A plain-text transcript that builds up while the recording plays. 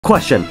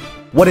Question: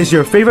 what is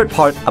your favorite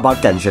part about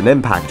Genshin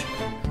Impact?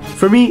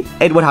 For me,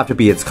 it would have to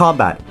be its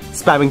combat.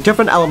 Spamming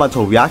different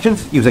elemental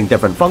reactions using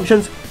different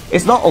functions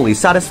is not only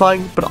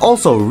satisfying, but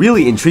also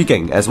really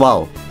intriguing as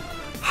well.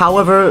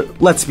 However,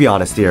 let's be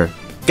honest here,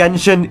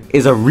 Genshin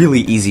is a really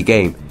easy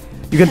game.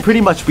 You can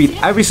pretty much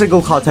beat every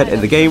single content in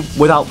the game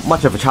without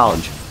much of a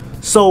challenge.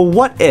 So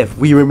what if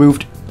we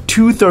removed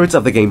 2/3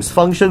 of the game's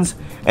functions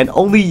and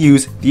only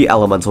use the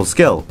elemental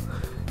skill?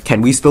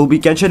 Can we still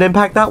beat Genshin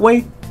Impact that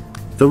way?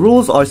 The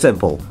rules are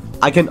simple.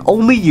 I can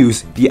only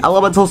use the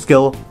elemental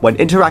skill when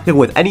interacting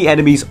with any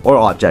enemies or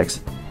objects.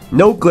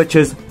 No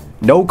glitches,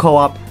 no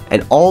co-op,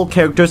 and all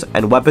characters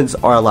and weapons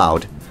are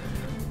allowed.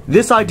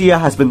 This idea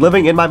has been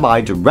living in my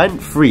mind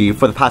rent-free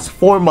for the past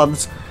 4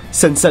 months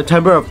since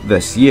September of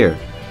this year.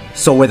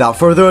 So without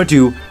further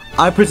ado,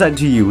 I present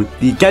to you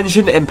the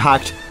Genshin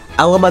Impact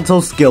Elemental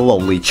Skill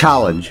Only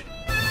Challenge.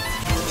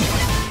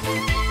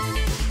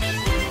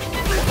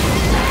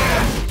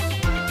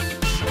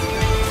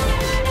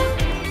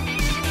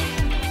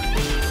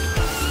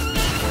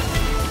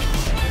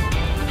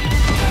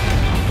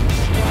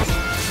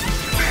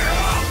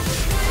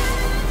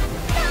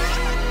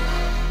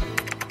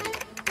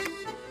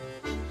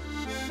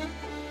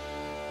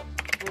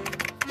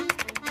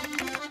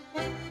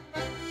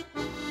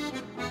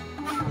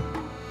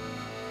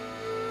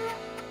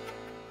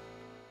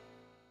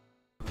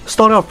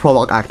 Starting off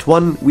Prologue Act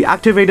 1, we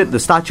activated the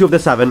Statue of the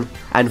Seven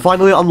and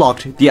finally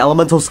unlocked the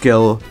elemental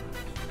skill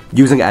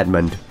using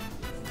Edmund.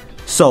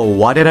 So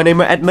why did I name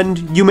her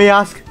Edmund, you may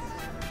ask?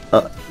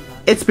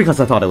 It's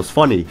because I thought it was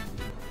funny.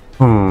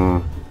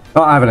 Oh,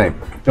 I have a name.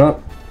 You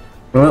know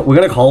what? We're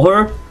gonna call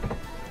her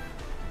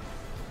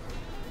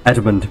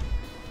Edmund.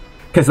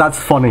 Cause that's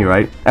funny,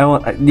 right?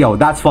 Yo,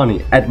 that's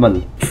funny.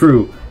 Edmund.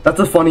 True. That's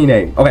a funny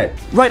name. Okay.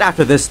 Right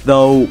after this,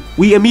 though,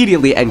 we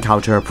immediately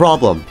encounter a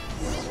problem.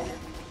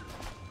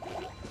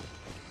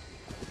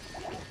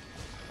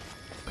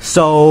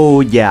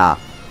 So yeah,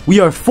 we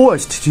are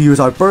forced to use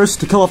our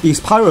burst to kill off these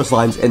pyro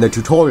slimes in the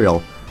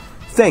tutorial.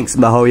 Thanks,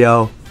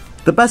 mihoyo.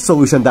 The best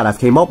solution that I've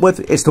came up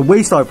with is to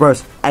waste our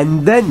burst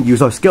and then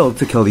use our skill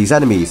to kill these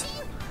enemies.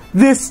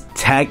 This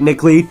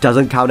technically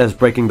doesn't count as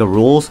breaking the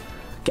rules,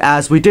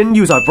 as we didn't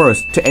use our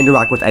burst to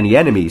interact with any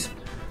enemies.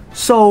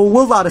 So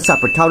we'll add a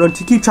separate counter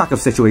to keep track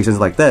of situations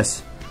like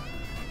this.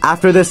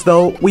 After this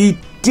though, we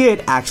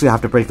did actually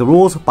have to break the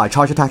rules by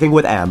charge attacking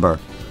with Amber.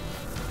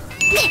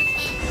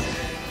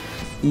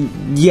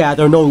 Yeah,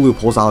 there are no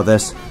loopholes out of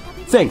this.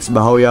 Thanks,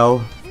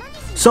 mihoyo.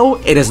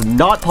 So, it is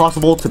not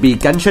possible to beat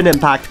Genshin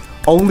Impact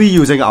only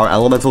using our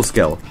elemental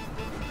skill.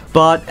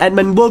 But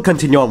Edmund will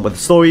continue on with the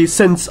story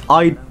since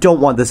I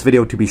don't want this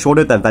video to be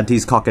shorter than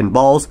Venti's cock and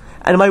balls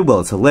and my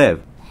will to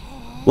live.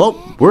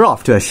 Well, we're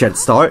off to a shit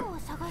start.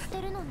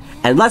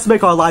 And let's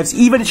make our lives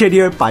even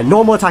shittier by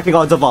normal attacking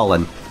odds of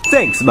Valen.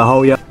 Thanks,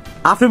 mihoyo.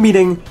 After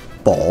meeting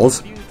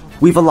Balls,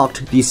 we've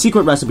unlocked the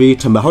secret recipe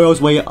to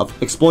mihoyo's way of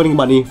exploiting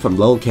money from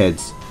little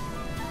kids.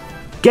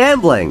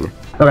 Gambling!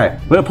 Okay,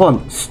 we're gonna pull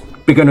on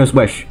Beginner's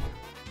Wish.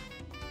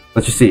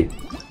 Let's just see.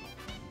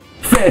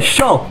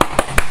 Official!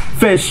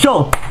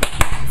 Official!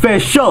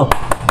 Official!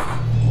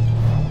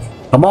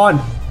 Come on!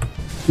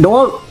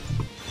 No!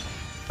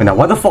 Wait, now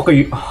what the fuck are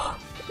you...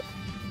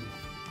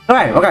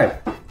 Okay.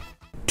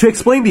 To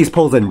explain these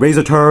pulls in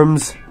razor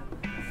terms,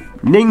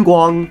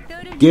 Ningguang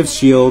gives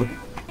shield,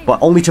 but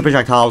only to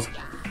projectiles.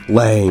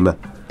 Lame.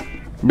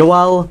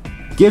 Noelle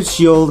gives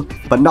shield,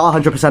 but not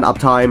 100%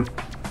 uptime.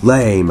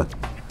 Lame.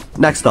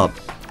 Next up,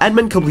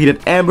 Edmund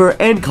completed Amber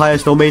and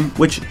Kaya's domain,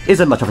 which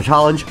isn't much of a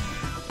challenge.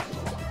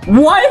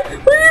 What?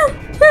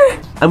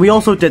 And we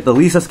also did the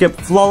Lisa skip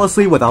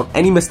flawlessly without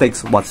any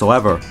mistakes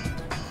whatsoever.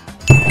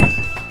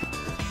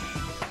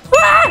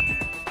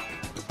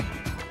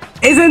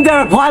 Isn't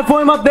there a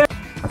platform up there?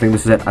 I think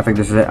this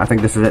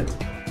is it.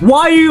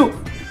 Why you?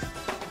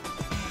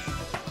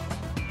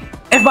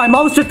 If my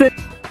mouse just did...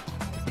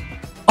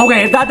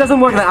 Okay, if that doesn't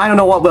work, then I don't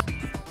know what will.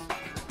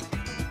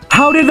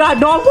 How did that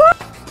not work?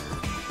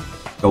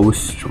 Go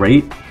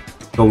straight.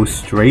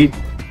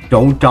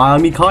 Don't die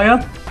on me,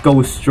 Kaya.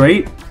 Go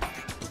straight.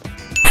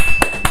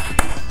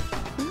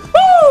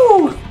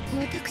 Woo!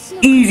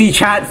 Easy,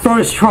 chat.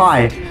 First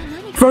try,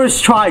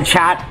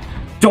 chat.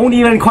 Don't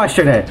even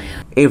question it.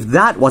 If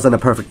that wasn't a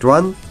perfect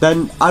run,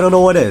 then I don't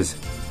know what is.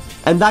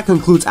 And that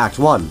concludes Act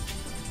 1.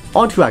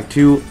 On to Act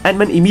 2,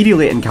 Edmund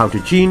immediately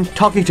encountered Jean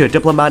talking to a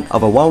diplomat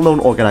of a well-known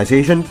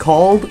organization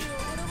called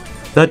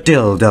the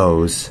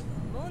Dildos.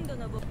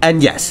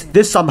 And yes,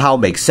 this somehow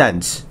makes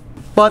sense.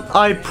 But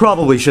I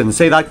probably shouldn't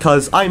say that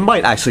cause I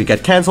might actually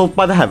get cancelled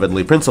by the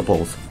Heavenly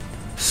Principles.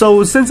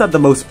 So since I'm the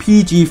most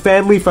PG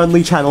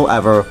family-friendly channel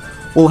ever,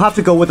 we'll have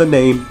to go with the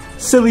name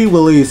Silly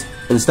Willies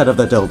instead of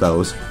the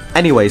Dildos.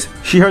 Anyways,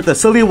 she heard the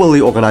Silly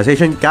Willy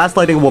organization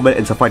gaslighting a woman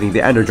into fighting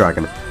the Ender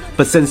Dragon.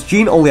 But since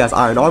Jean only has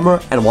iron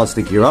armor and wants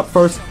to gear up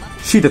first,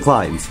 she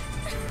declines.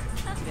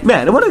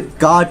 Man, what a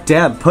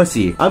goddamn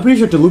pussy. I'm pretty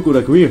sure Diluc would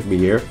agree with me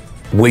here.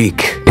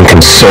 Weak and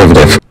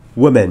conservative.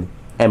 Women,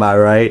 am I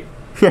right?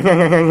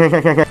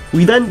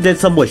 We then did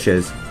some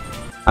wishes.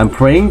 I'm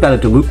praying that a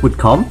Diluc would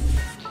come.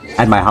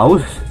 at my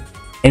house,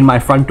 in my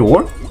front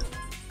door.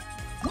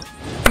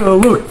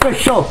 Look,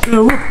 official,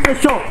 okay,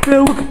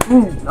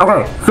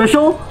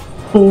 official,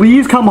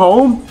 please come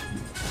home.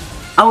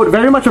 I would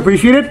very much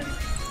appreciate it.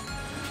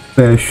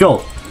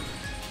 Official.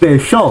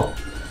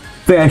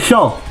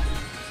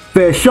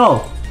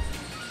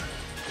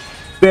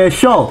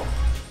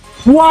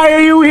 Why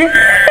are you here?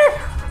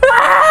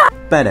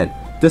 Bennett,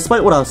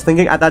 despite what I was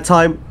thinking at that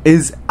time,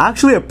 is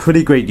actually a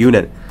pretty great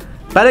unit.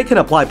 Bennett can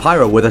apply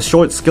Pyro with a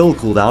short skill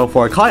cooldown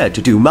for Kaya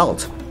to do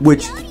Melt,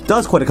 which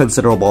does quite a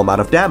considerable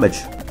amount of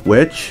damage.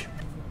 Which...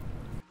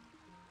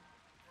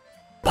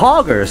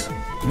 Poggers!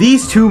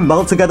 These two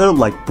melt together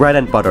like bread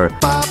and butter.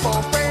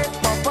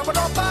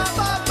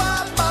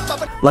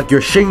 Like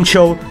your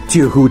Xingqiu to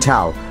your Hu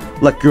Tao.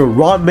 Like your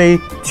Ranmei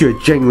to your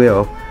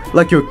Jingliu.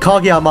 Like your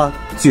Kageyama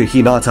to your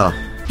Hinata.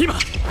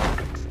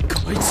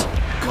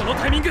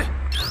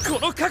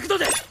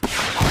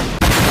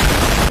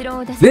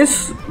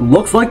 This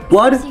looks like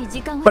blood,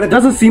 but it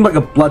doesn't seem like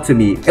a blood to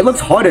me. It looks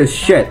hard as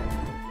shit.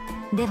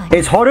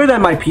 It's harder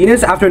than my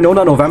penis after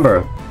Nona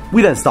November.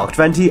 We then stalked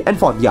Venti and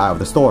fought the Eye of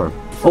the Storm.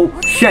 Oh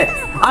shit!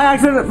 I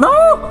accidentally—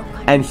 no!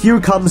 And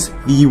here comes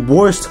the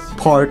worst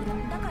part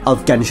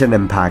of Genshin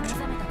Impact.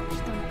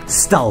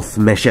 Stealth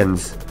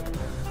missions.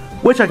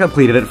 Which I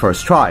completed at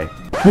first try.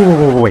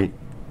 Wait.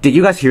 Did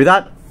you guys hear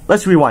that?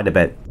 Let's rewind a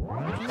bit.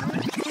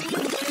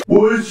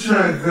 Which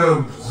I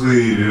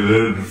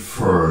completed at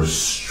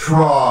first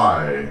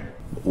try.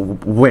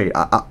 Wait,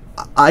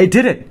 I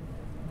did it!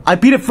 I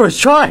beat it first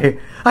try!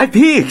 I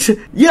peaked!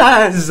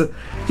 Yes!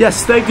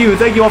 Yes, thank you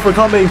all for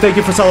coming, thank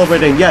you for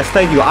celebrating, yes,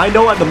 thank you. I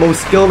know I'm the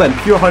most skilled and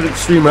pure-hearted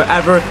streamer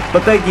ever,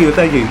 but thank you.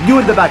 You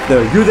in the back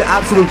there, you're the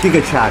absolute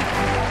Giga Chad.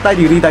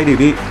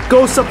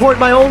 Go support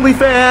my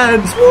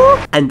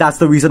OnlyFans! And that's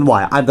the reason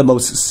why I'm the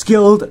most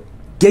skilled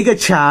Giga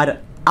Chad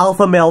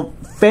alpha male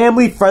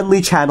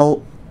family-friendly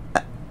channel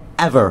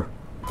ever.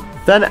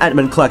 Then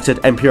Edmund collected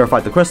and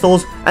purified the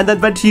crystals, and then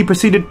Venti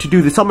proceeded to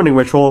do the summoning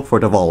ritual for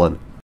Dvalin.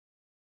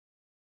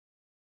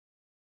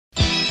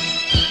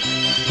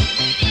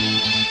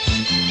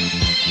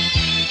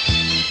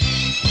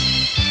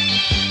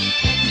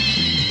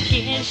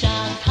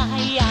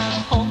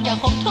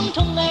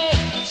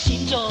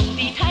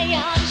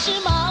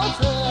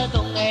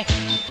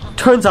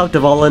 Turns out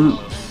Dvalin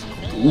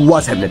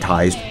was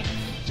hypnotized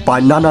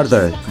by none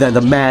other than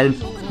the man,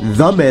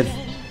 the myth,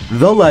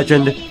 the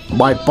legend,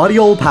 my buddy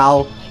old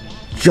pal,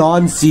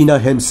 John Cena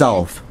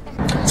himself.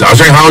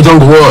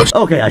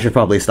 Okay, I should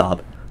probably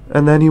stop.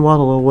 And then he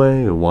waddle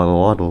away,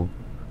 waddle,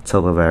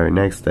 till the very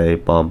next day,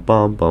 bum,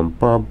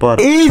 but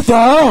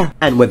Ether!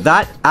 And with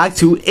that, Act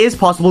 2 is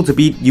possible to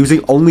beat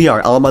using only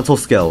our elemental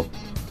skill.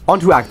 On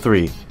to Act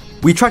 3.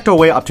 We trekked our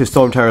way up to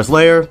Stormterror's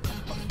lair,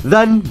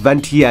 then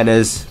Venti and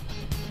his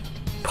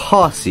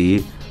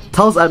posse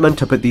tells Edmund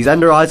to put these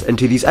Ender Eyes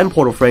into these End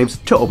Portal frames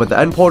to open the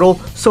End Portal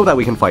so that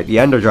we can fight the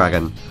Ender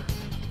Dragon.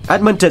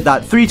 Edmund did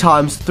that 3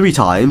 times,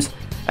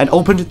 and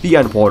opened the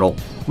End Portal.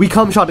 We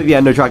come-shotted the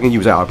Ender Dragon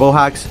using our bow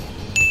hacks.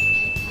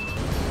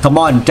 Come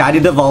on, Daddy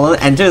Dvalin,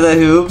 enter the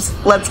hoops.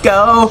 Let's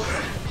go!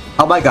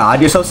 Oh my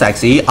god, you're so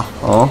sexy.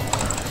 Oh,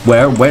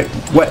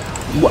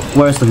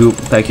 where's the hoop?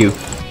 Thank you.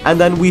 And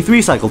then we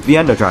 3-cycled the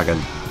Ender Dragon.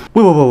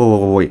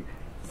 Wait.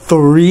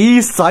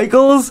 3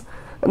 cycles?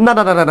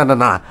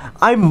 Nah.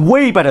 I'm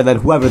way better than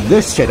whoever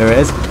this shitter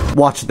is.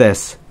 Watch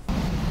this.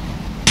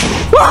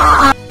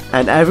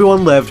 And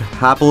everyone lived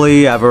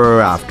happily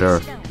ever after.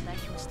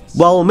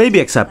 Well, maybe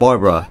except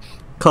Barbara.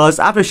 Cause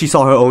after she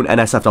saw her own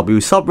NSFW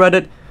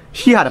subreddit,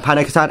 she had a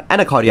panic attack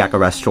and a cardiac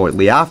arrest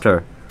shortly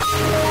after.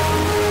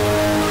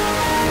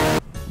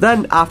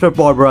 Then, after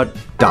Barbara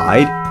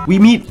died, we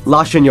meet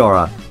La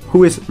Senora,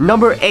 who is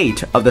number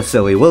 8 of the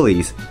Silly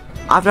Willies.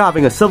 After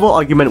having a civil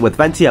argument with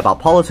Venti about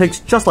politics,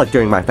 just like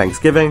during my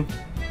Thanksgiving,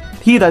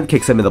 he then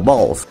kicks him in the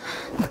balls.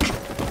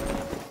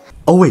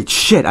 Oh wait,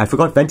 shit, I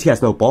forgot Venti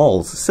has no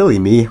balls. Silly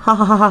me, ha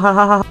ha ha ha ha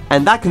ha.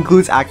 And that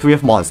concludes Act 3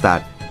 of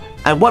Mondstadt.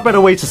 And what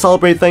better way to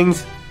celebrate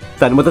things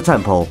than with a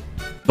temple?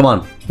 Come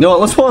on, you know what,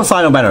 let's pull on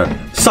Sino Banner.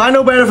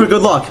 Sino Banner for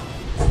good luck.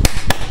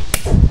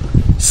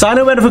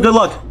 Sino Banner for good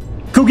luck.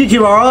 Kuki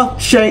Kirara,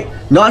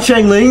 not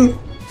Shangling.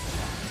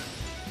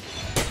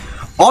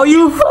 Are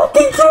you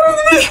fucking kidding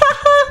me?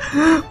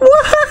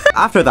 What?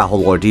 After that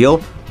whole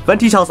ordeal,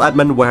 Venti tells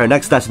Edmund where her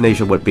next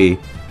destination would be,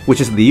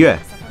 which is Liyue.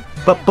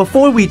 But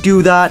before we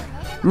do that,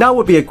 now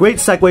would be a great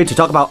segue to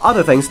talk about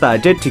other things that I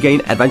did to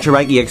gain Adventure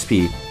Rank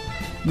EXP.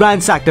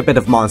 Ransacked a bit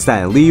of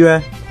Mondstadt and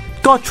Liyue,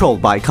 got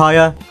trolled by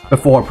Kaya.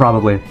 Before,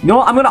 probably. You know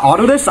what, I'm gonna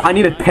auto this, I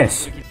need a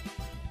piss.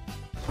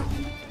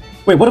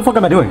 Wait, what the fuck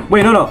am I doing?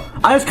 Wait, no.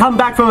 I just come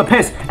back from a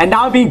piss, and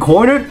now I'm being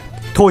cornered?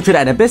 Tortured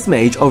an Abyss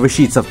Mage over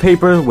sheets of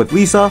paper with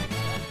Lisa.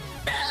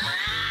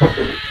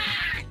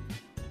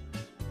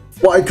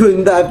 Why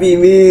couldn't that be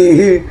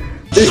me?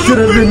 It should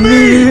have been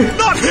me!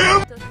 Not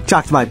him!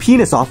 Jacked my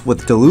penis off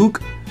with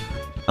Diluc.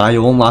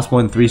 You won't last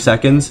more than 3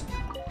 seconds.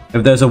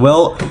 If there's a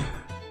will...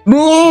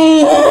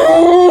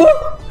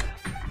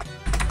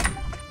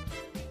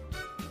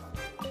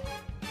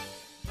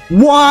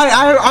 Why?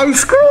 I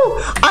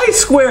scroll! I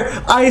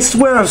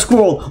swear I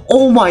scroll!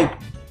 Oh my...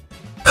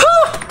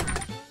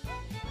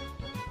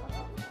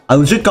 I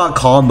legit got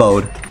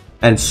comboed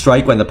and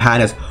strike when the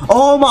pan is...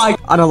 Oh my...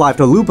 Unalive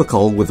the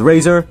Lupical with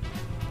Razor.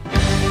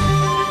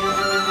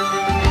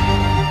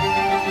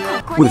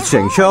 With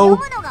Xingqiu.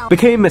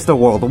 Became Mr.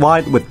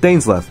 Worldwide with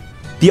Dainsleif.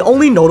 The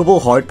only notable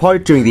hard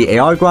part during the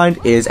AR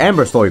grind is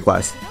Amber story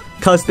quest,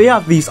 cause they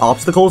have these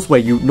obstacles where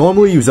you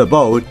normally use a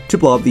bow to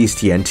blow up these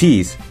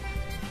TNTs.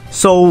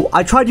 So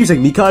I tried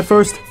using Mika at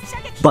first,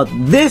 but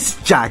this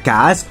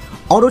jackass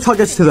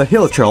auto-targets to the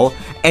hill troll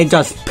and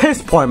does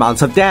piss-poor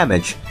amounts of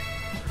damage.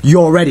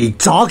 You're already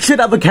dog shit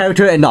of a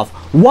character enough,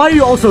 why are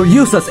you also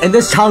useless in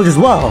this challenge as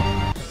well?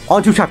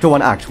 On to Chapter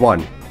 1 Act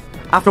 1.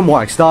 After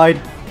Morax died,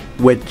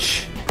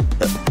 which...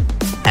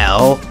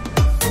 L.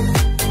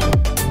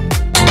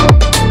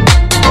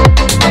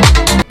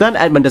 Then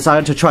Edmund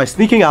decided to try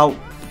sneaking out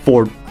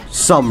for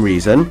some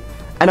reason,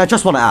 and I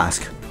just want to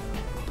ask,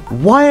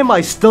 why am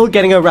I still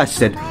getting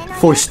arrested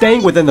for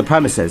staying within the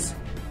premises?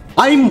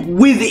 I'm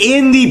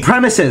within the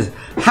premises!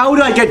 How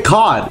did I get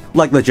caught?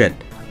 Like legit,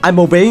 I'm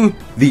obeying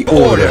the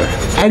order,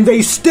 and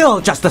they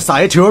still just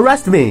decided to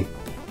arrest me!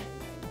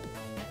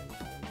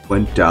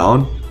 Went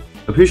down?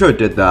 I'm pretty sure I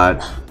did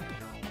that.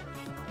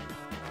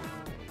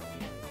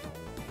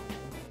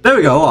 There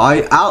we go,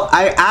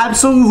 I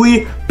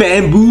absolutely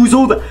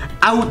bamboozled,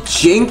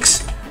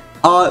 out-jinx,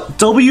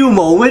 W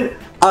moment,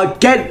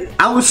 get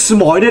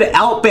outsmarted,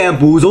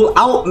 out-bamboozled,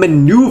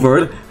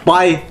 out-maneuvered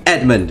by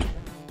Edmund.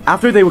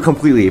 After they were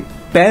completely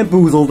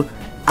bamboozled,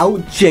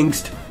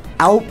 out-jinxed,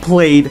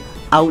 outplayed,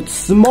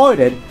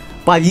 outsmarted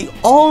by the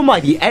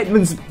almighty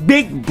Edmund's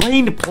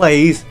big-brained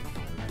plays,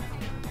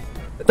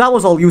 that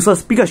was all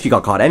useless because she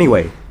got caught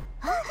anyway.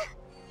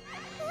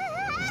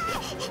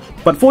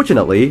 But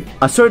fortunately,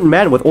 a certain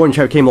man with orange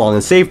hair came along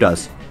and saved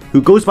us,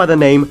 who goes by the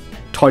name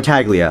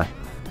Tartaglia,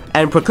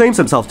 and proclaims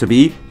himself to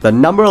be the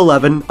number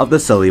 11 of the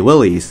Silly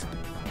Willies.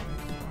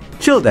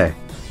 Childe.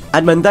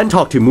 Edmund then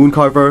talked to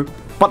Mooncarver,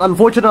 but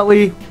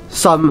unfortunately,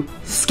 some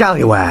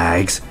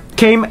scallywags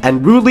came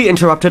and rudely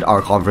interrupted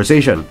our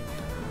conversation.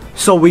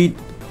 So we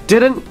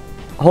didn't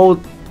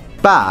hold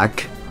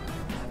back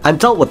and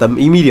dealt with them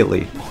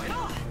immediately.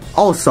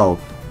 Also,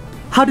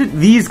 how did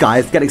these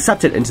guys get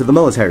accepted into the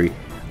military?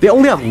 They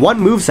only have one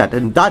moveset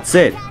and that's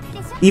it.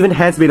 Even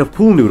hands made of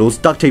pool noodles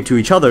duct taped to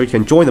each other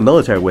can join the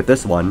military with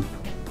this one.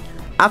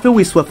 After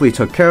we swiftly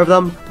took care of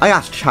them, I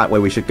asked chat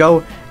where we should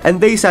go, and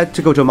they said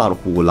to go to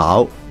Mount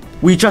Hulao.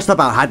 We just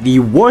about had the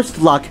worst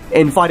luck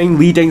in fighting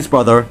Li Ding's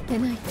brother.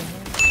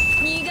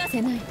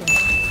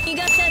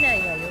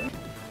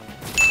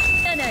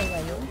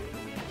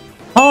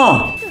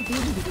 Ah!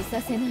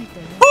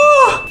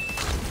 Ah!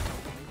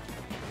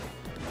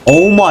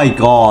 Oh my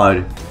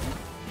god.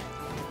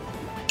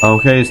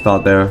 Okay, it's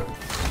not there.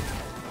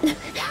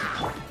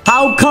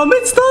 How come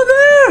it's not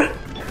there?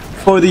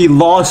 For the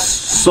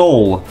lost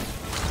soul.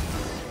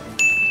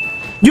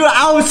 You're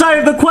outside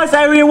of the quest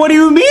area, what do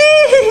you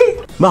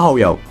mean?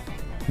 mihoyo,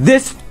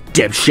 this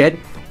dipshit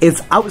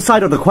is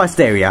outside of the quest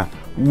area.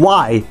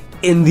 Why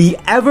in the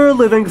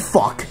ever-living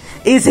fuck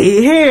is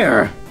he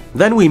here?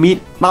 Then we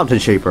meet Mountain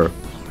Shaper.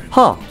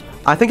 Huh,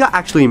 I think I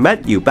actually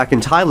met you back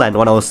in Thailand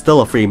when I was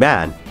still a free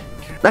man.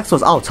 Next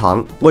was Ao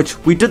Tang, which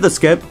we did the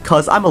skip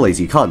cause I'm a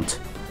lazy cunt.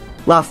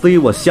 Lastly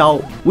was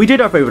Xiao. We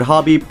did our favorite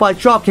hobby by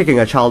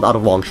dropkicking a child out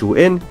of Wangshu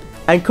Inn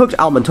and cooked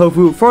almond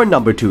tofu for a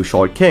number 2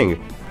 short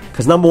king.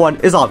 Cause number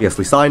 1 is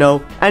obviously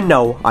Sino, and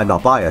no, I'm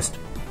not biased.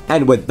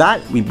 And with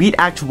that, we beat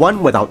Act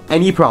 1 without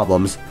any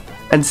problems.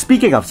 And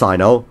speaking of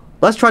Sino,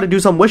 let's try to do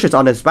some wishes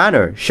on his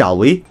banner, shall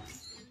we?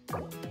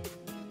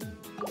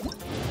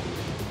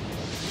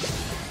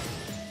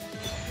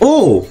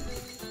 Oh!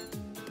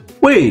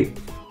 Wait,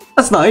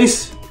 that's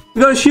nice.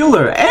 We got a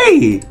shielder,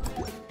 hey!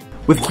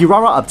 With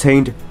Kirara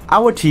obtained,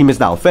 our team is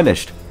now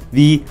finished.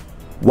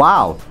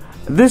 Wow,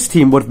 this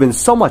team would have been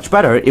so much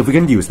better if we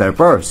can use their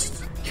bursts.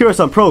 Here are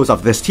some pros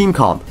of this team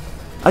comp.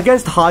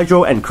 Against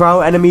Hydro and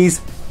Crow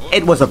enemies,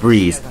 it was a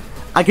breeze.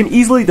 I can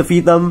easily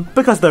defeat them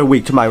because they're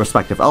weak to my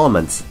respective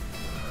elements.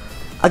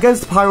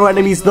 Against Pyro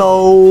enemies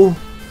though,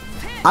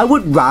 I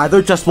would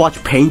rather just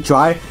watch paint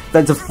dry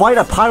than to fight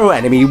a Pyro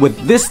enemy with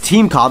this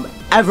team comp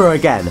ever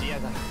again.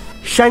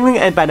 Shangling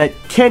and Bennett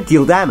can't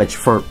deal damage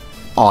for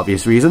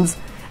obvious reasons,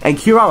 and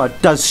Kirara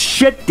does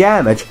shit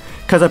damage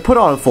cause I put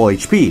on full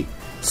HP.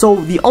 So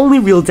the only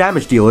real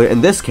damage dealer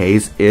in this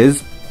case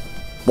is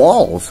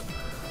Balls,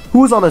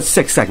 who is on a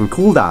 6-second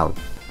cooldown.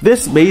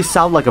 This may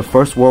sound like a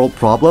first world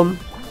problem,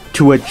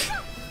 to which,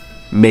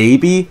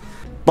 maybe,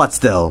 but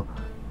still,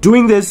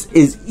 doing this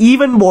is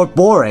even more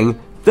boring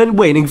than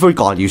waiting for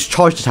Ganyu's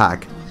charged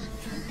attack.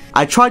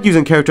 I tried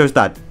using characters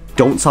that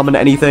don't summon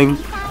anything,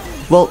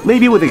 well,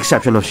 maybe with the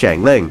exception of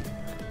Xiangling,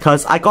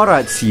 cause I got her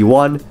at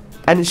C1,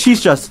 and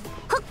she's just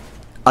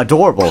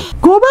adorable.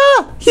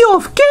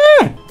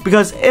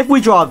 Because if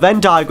we draw a Venn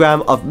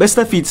diagram of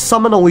MistahFeet's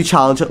summon only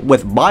challenge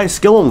with my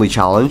skill only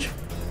challenge,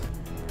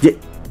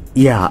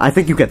 yeah, I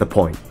think you get the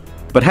point.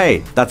 But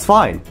hey, that's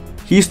fine.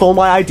 He stole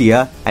my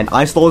idea, and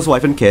I stole his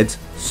wife and kids,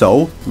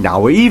 So,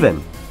 now we're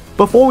even.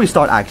 Before we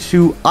start Act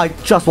 2, I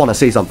just want to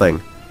say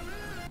something.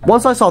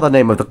 Once I saw the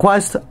name of the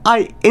quest,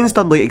 I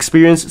instantly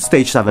experienced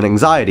Stage 7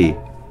 anxiety.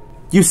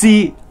 You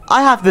see,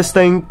 I have this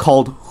thing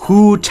called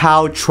Hu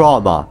Tao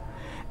trauma,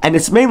 and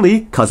it's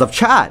mainly cause of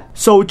chat.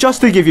 So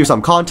just to give you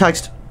some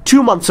context,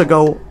 2 months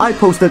ago, I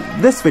posted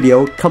this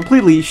video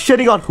completely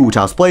shitting on Hu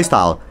Tao's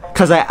playstyle,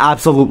 cause I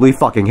absolutely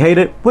fucking hate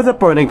it with a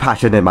burning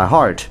passion in my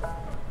heart.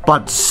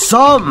 But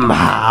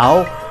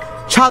somehow,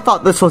 chat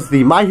thought this was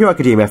the My Hero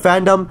Academia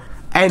fandom,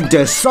 and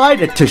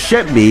decided to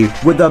ship me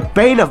with the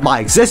bane of my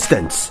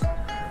existence.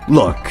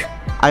 Look,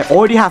 I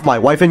already have my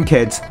wife and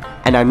kids,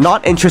 and I'm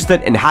not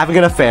interested in having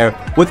an affair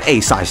with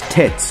A-sized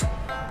tits.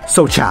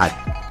 So chat,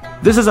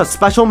 this is a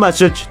special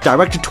message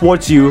directed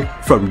towards you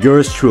from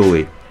yours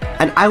truly,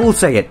 and I will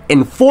say it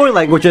in 4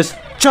 languages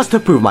just to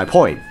prove my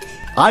point.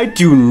 I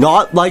do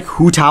not like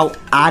Hu Tao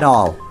at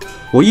all.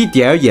 我一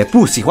點也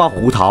不喜歡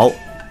胡桃。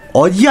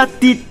我一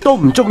啲都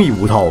唔中意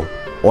胡桃。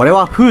俺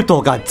は胡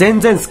桃が全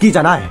然好きじ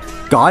ゃない。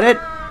Got it?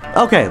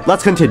 Okay,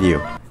 let's continue.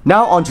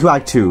 Now on to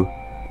Act 2.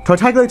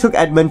 Tartaglia took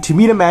Edmund to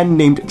meet a man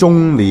named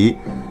Zhongli,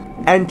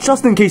 and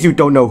just in case you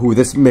don't know who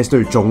this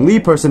Mr. Zhongli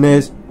person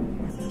is,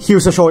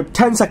 here's a short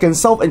 10-second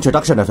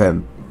self-introduction of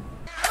him.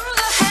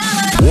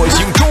 我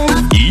姓钟，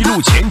一路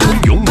前冲，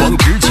勇往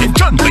直前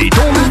战北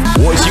东。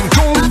我姓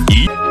钟，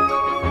一。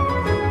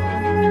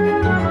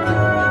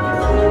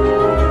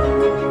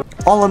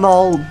 All in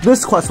all,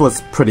 this quest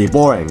was pretty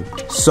boring,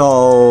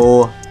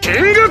 so...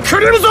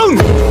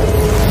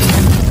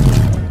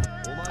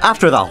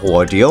 After that whole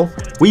ordeal,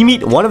 we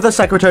meet one of the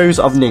secretaries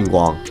of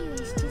Ningguang,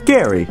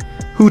 Gary,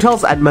 who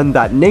tells Edmund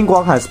that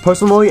Ningguang has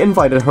personally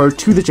invited her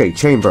to the Jade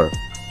Chamber.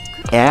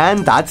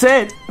 And that's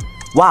it!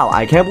 Wow,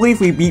 I can't believe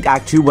we beat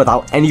Act 2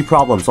 without any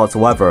problems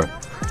whatsoever.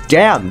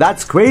 Damn,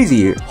 that's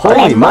crazy!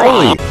 Holy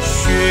moly!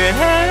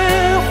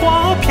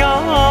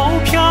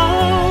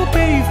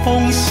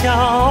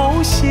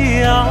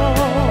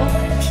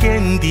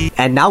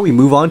 And now we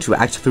move on to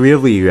Act 3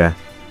 of Liyue.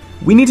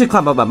 We need to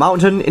climb up a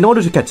mountain in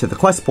order to get to the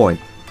quest point.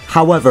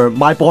 However,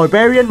 my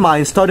barbarian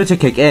mind started to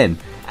kick in,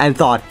 and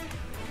thought,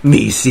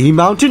 me see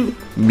mountain,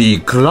 me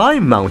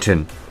climb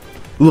mountain.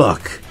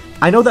 Look,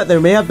 I know that there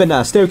may have been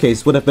a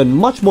staircase would have been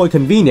much more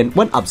convenient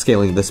when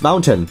upscaling this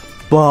mountain,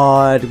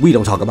 but we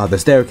don't talk about the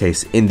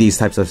staircase in these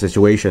types of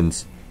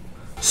situations.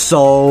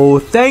 So,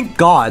 thank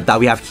God that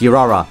we have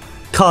Kirara,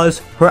 cause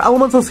her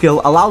elemental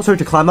skill allows her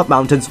to climb up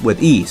mountains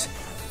with ease.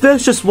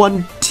 There's just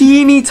one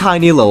teeny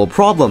tiny little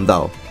problem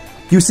though.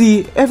 You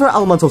see, if her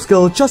elemental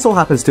skill just so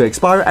happens to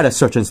expire at a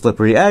certain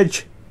slippery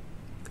edge,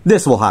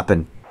 this will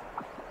happen.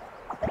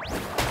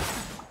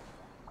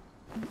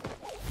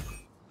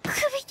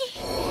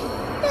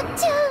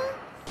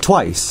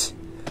 Twice.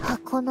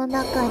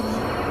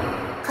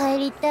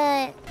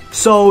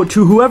 So,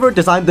 to whoever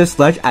designed this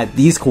sledge at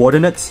these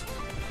coordinates,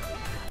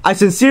 I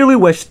sincerely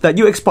wish that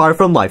you expire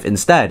from life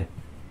instead.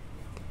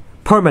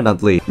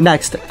 Permanently.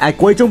 Next, at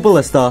Guizhong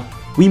Ballista,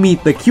 we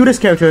meet the cutest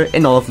character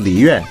in all of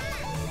Liyue,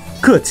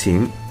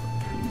 Qiqi.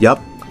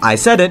 Yup, I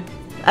said it,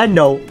 and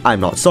no, I'm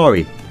not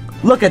sorry.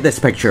 Look at this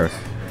picture.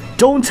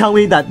 Don't tell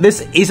me that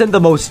this isn't the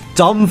most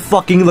dumb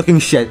fucking looking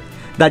shit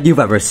that you've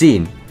ever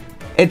seen.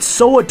 It's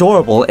so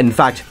adorable, in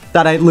fact,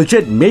 that I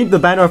legit made the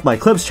banner of my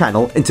clips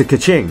channel into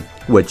Qiqi,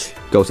 which,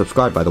 go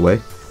subscribe by the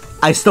way.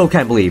 I still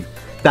can't believe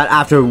that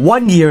after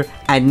 1 year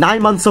and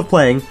 9 months of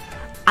playing,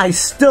 I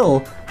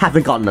still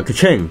haven't gotten a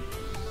Qiqi.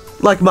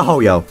 Like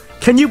mihoyo,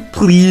 can you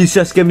please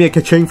just give me a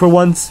Qiqi for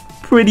once?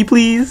 Pretty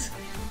please?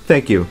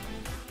 Thank you.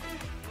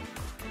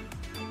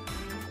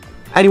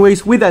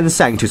 Anyways, we then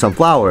sang to some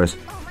flowers.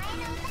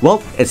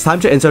 Well, it's time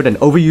to insert an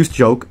overused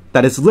joke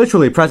that is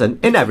literally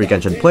present in every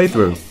Genshin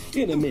playthrough.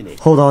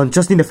 Hold on,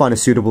 just need to find a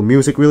suitable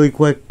music really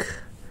quick.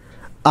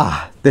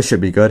 Ah, this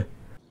should be good.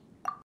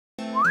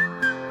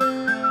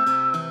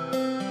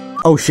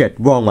 Oh shit,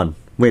 wrong one.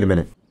 Wait a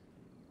minute.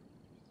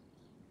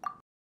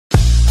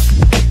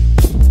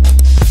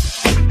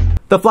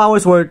 The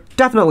flowers were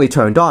definitely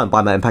turned on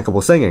by my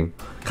impeccable singing,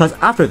 cause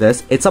after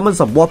this, it summoned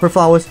some Warper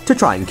flowers to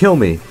try and kill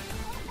me.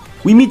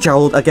 We meet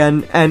Gerald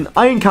again, and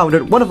I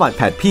encountered one of my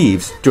pet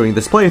peeves during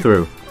this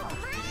playthrough.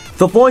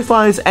 The voice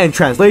lines and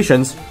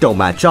translations don't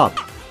match up.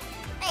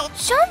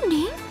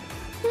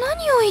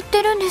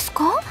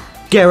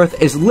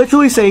 Gareth is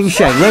literally saying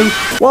Shangling,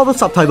 while the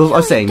subtitles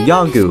are saying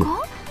Yanggu.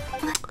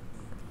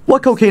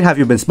 What cocaine have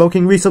you been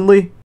smoking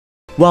recently?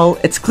 Well,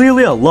 it's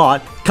clearly a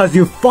lot, cause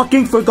you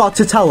fucking forgot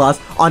to tell us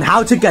on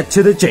how to get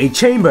to the Jade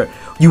Chamber,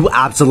 you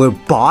absolute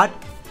bot!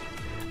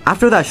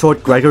 After that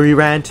short Gregory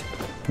rant,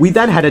 we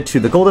then headed to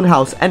the Golden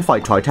House and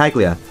fight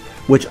Tartaglia,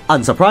 which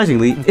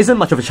unsurprisingly isn't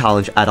much of a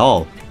challenge at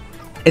all.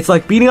 It's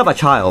like beating up a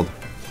child,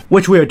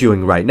 which we are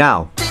doing right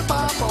now.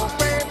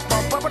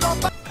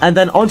 And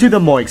then onto the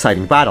more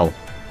exciting battle,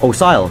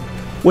 Osile,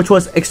 which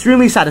was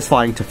extremely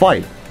satisfying to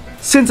fight.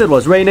 Since it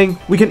was raining,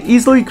 we can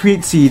easily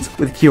create seeds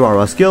with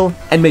Kirara's skill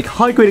and make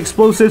high-grade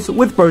explosives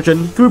with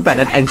Burgeon through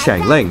Bennett and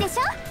Shangling.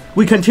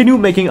 We continue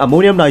making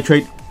ammonium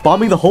nitrate,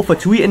 bombing the whole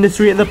Fatui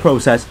industry in the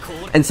process,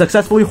 and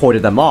successfully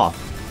hoarded them off.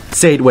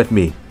 Say it with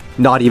me,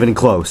 Not even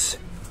close.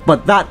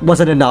 But that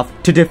wasn't enough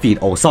to defeat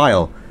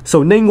Osile,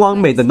 so Ningguang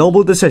made the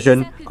noble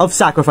decision of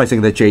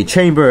sacrificing the Jade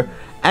Chamber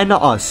and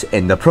us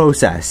in the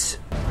process.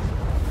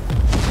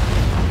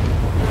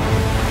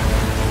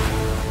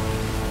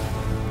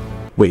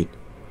 Wait,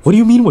 what do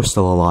you mean we're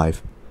still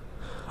alive?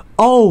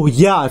 Oh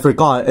yeah, I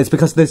forgot, it's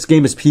because this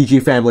game is PG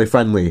family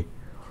friendly.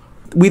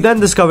 We then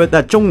discovered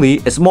that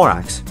Zhongli is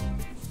Morax.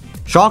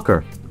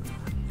 Shocker.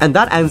 And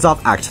that ends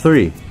off Act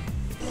 3.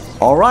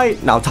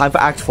 Alright, now time for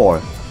Act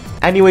 4.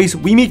 Anyways,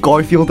 we meet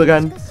Garfield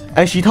again,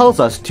 and she tells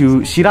us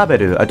to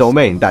shiraberu, a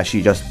domain that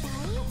she just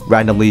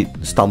randomly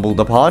stumbled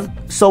upon.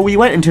 So we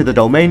went into the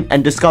domain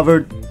and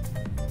discovered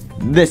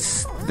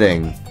this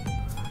thing.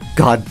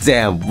 God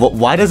damn,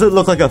 why does it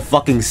look like a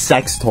fucking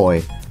sex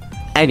toy?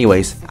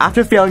 Anyways,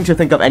 after failing to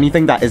think of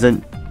anything that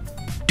isn't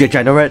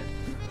degenerate,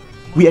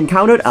 we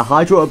encountered a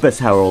Hydro Abyss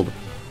Herald,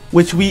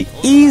 which we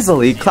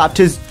easily clapped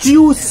his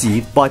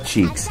juicy butt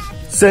cheeks,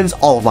 since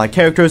all of my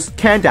characters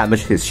can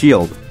damage his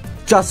shield.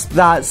 Just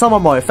that some are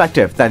more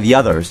effective than the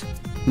others.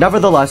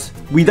 Nevertheless,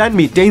 we then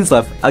meet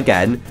Dainsleif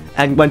again,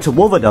 and went to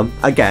Wolverdom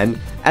again,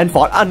 and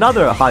fought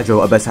another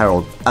Hydro Abyss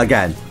Herald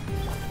again.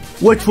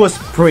 Which was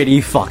pretty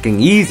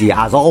fucking easy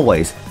as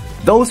always.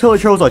 Those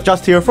villagers are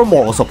just here for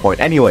moral support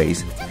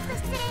anyways.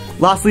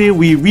 Lastly,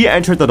 we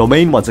re-entered the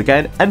domain once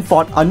again and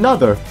fought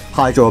another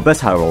Hydro Abyss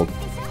Herald.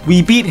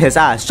 We beat his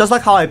ass just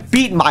like how I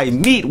beat my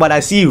meat when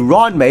I see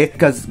Ronmei,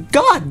 cause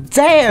god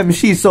damn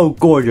she's so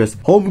gorgeous.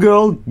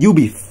 Homegirl, you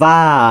be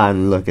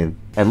fine looking.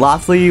 And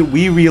lastly,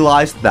 we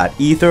realized that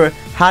Ether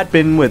had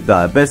been with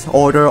the Abyss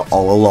Order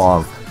all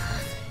along.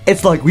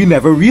 It's like we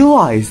never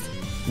realized.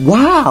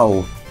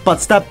 Wow! But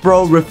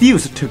Stepbro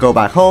refused to go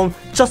back home,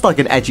 just like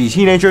an edgy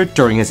teenager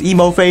during his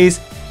emo phase,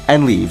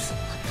 and leaves.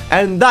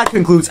 And that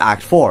concludes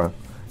Act 4.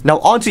 Now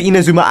on to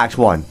Inazuma Act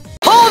 1.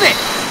 Hold it!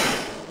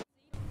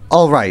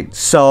 Alright,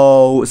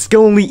 so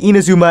Skill Only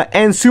Inazuma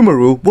and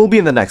Sumeru will be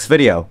in the next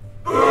video.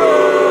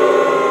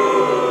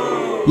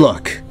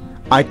 Look,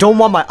 I don't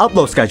want my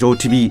upload schedule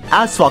to be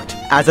as fucked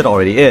as it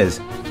already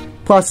is.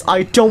 Plus,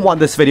 I don't want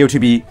this video to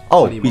be,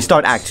 oh, we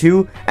start Act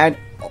 2, and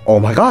oh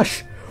my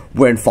gosh,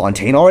 we're in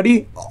Fontaine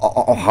already?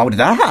 How did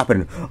that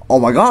happen? Oh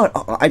my god,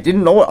 I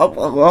didn't know.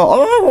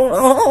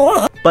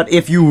 But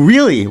if you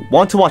really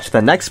want to watch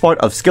the next part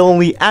of Skill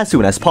Only as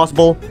soon as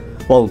possible,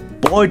 well,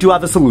 boy do I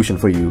have a solution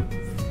for you.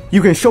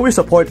 You can show your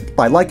support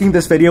by liking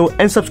this video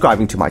and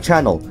subscribing to my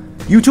channel.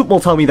 YouTube will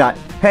tell me that,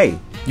 hey,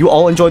 you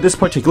all enjoyed this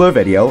particular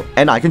video,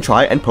 and I can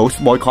try and post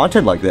more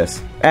content like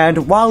this.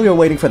 And while you're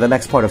waiting for the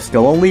next part of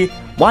Skill Only,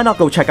 why not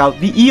go check out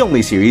the E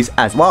Only series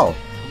as well,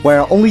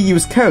 where I only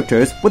use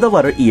characters with the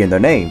letter E in their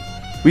name.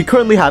 We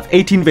currently have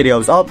 18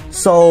 videos up,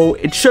 so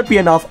it should be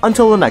enough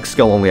until the next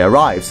Skill Only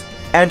arrives,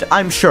 and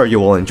I'm sure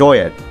you will enjoy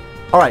it.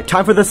 Alright,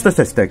 time for the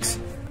statistics.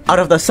 Out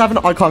of the 7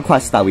 Archon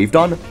quests that we've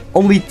done,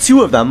 only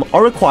 2 of them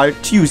are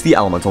required to use the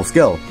elemental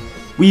skill.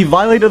 We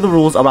violated the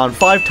rules around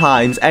 5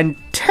 times and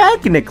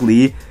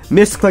technically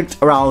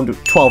misclicked around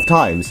 12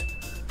 times.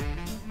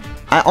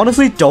 I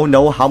honestly don't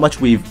know how much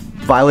we've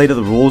violated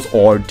the rules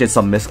or did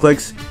some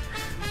misclicks,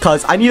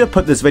 cause I need to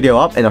put this video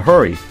up in a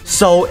hurry.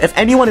 So if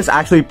anyone is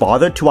actually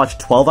bothered to watch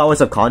 12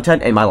 hours of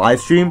content in my live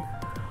stream,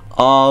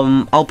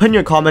 I'll pin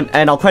your comment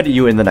and I'll credit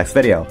you in the next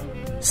video.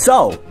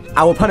 So,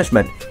 our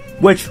punishment,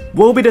 which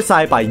will be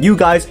decided by you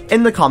guys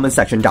in the comment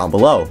section down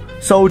below.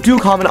 So do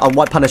comment on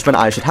what punishment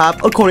I should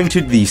have according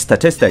to these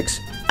statistics,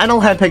 and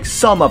I'll handpick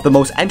some of the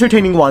most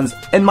entertaining ones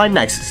in my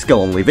next Skill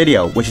Only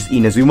video, which is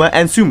Inazuma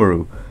and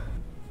Sumeru.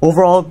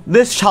 Overall,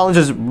 this challenge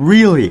is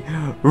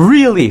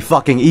really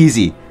fucking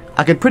easy.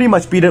 I could pretty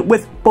much beat it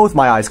with both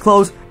my eyes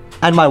closed,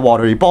 and my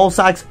watery ball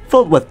sacks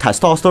filled with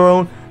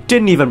testosterone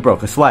didn't even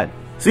break a sweat.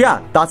 So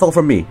yeah, that's all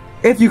from me.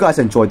 If you guys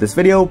enjoyed this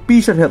video,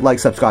 be sure to hit like,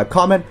 subscribe,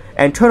 comment,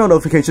 and turn on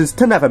notifications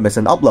to never miss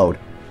an upload.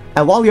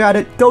 And while you're at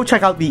it, go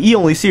check out the E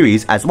Only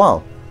series as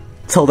well.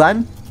 Till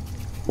then,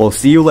 we'll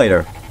see you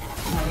later.